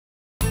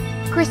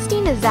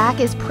Christina Zach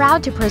is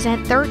proud to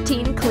present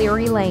 13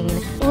 Cleary Lane,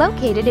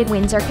 located in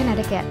Windsor,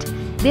 Connecticut.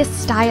 This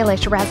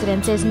stylish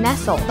residence is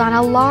nestled on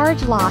a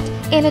large lot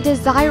in a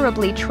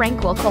desirably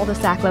tranquil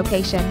cul-de-sac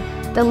location.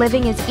 The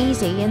living is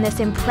easy in this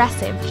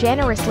impressive,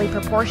 generously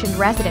proportioned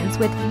residence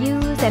with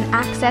views and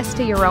access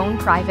to your own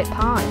private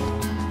pond.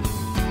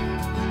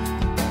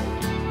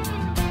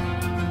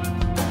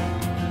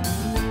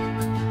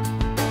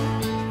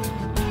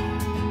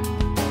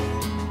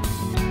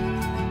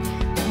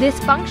 This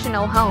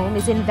functional home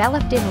is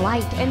enveloped in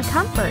light and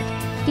comfort,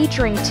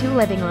 featuring 2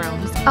 living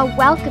rooms, a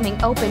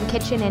welcoming open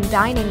kitchen and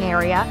dining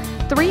area,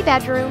 3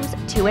 bedrooms,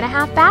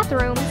 2.5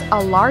 bathrooms, a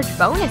large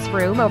bonus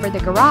room over the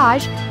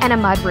garage, and a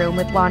mudroom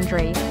with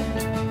laundry.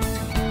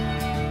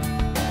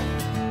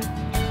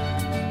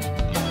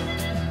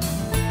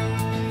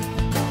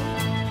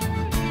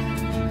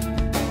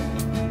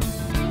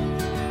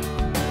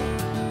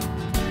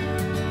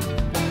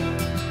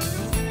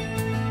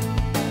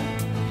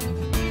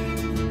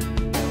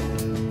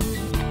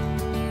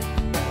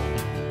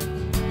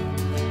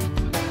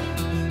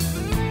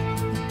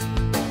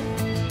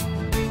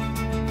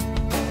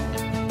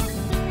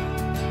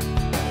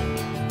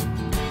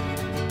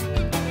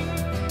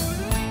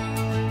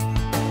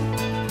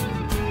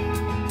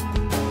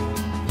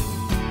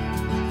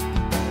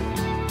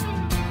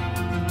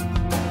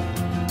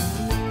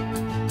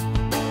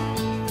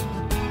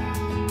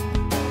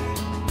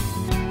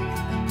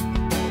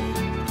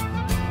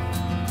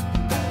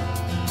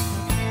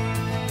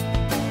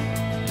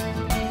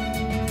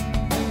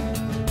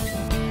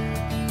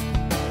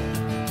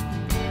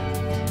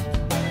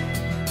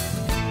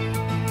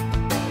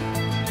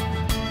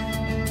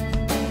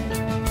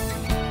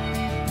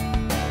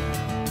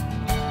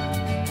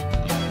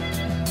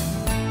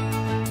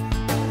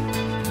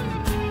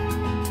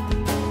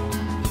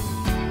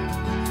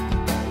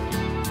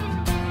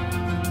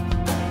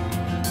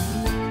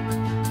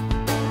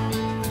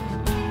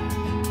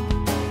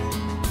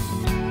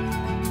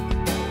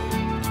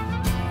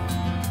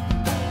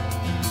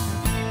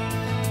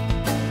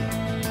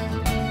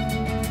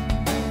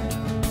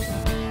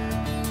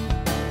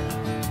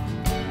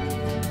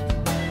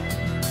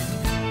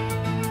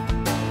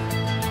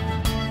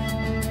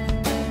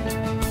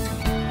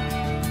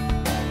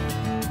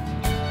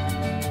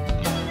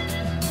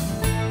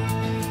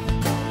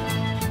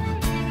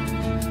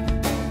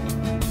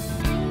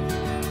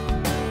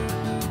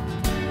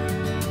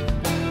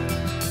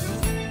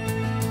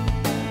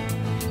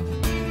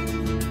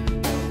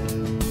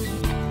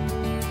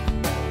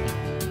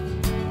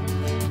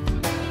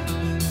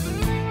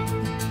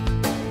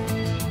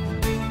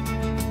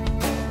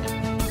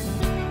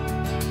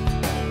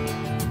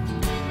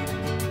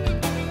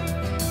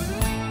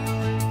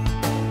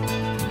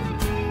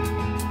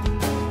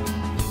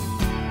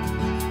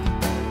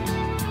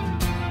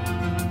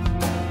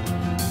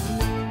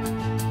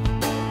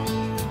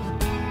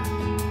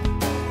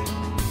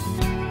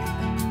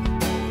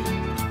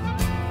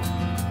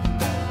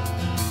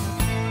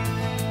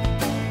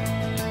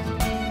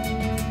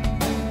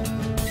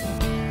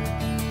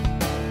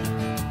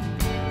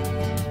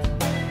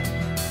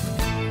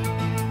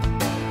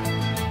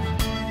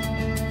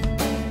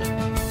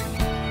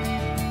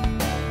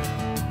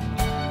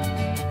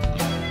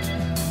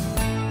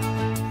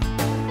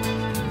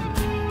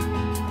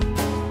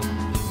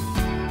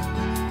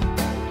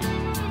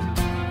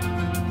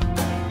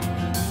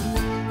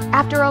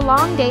 After a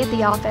long day at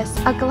the office,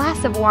 a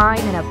glass of wine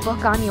and a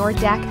book on your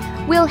deck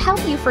will help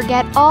you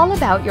forget all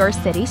about your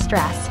city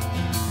stress.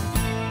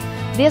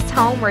 This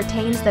home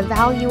retains the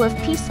value of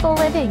peaceful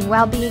living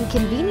while being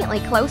conveniently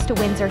close to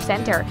Windsor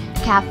Center,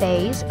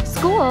 cafes,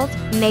 schools,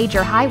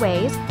 major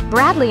highways,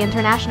 Bradley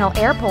International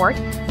Airport,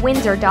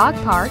 Windsor Dog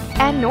Park,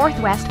 and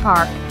Northwest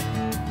Park.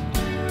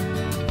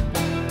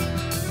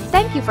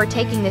 Thank you for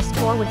taking this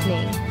tour with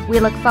me. We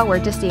look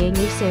forward to seeing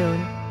you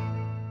soon.